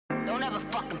don't ever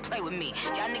fucking play with me.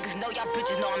 Y'all niggas know, y'all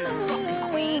bitches know I'm the fucking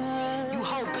queen. You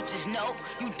hoe bitches know,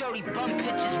 you dirty bum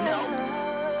bitches know.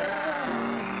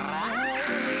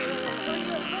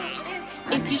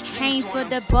 If you came for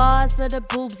the bars or the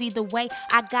boobs, either way,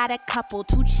 I got a couple.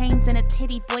 2 chains and a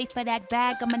titty boy for that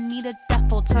bag. I'ma need a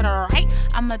duffel. To the right,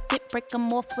 I'ma dip break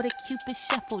 'em off with a Cupid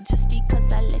shuffle. Just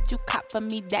because I let you cop for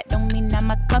me, that don't mean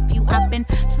I'ma cuff you. I've been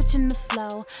switching the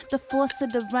flow, the force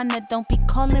of the runner. Don't be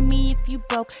calling me if you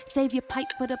broke. Save your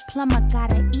pipe for the plumber.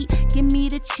 Gotta eat, give me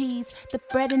the cheese, the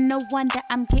bread, and no wonder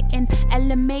I'm getting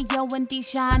LMAO and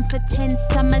Dijon for 10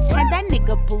 summers. Had that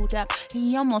nigga booed up,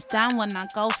 he almost down when I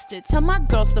ghosted. Tell my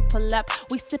girls to pull up,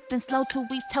 we sippin' slow till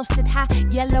we toasted. Hot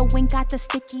yellow and got the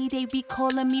sticky, they be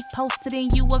calling me posted. And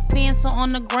you a fan, so on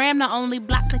the gram, the only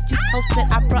block that you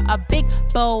posted. I brought a big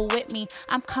bowl with me,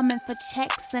 I'm coming for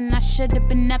checks. And I should've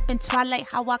been up in Twilight,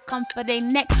 how I come for they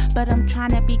neck. But I'm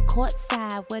tryna be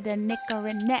courtside with a knicker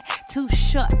and net. Too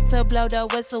short to blow the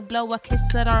whistle, blow a kiss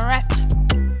to the ref.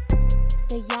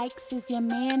 The Yikes is your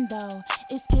man though.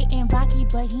 It's getting rocky,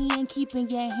 but he ain't keeping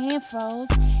your hand froze.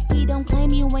 He don't claim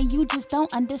you when you just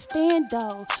don't understand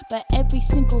though. But every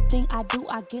single thing I do,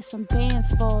 I get some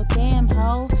bands for. Damn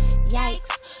ho,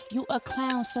 yikes, you a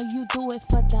clown, so you do it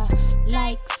for the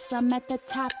likes. I'm at the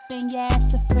top and your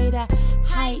ass afraid of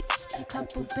heights.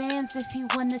 Couple bands if he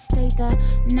wanna stay the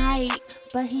night,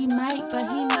 but he might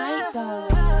though.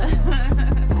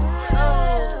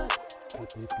 Oh.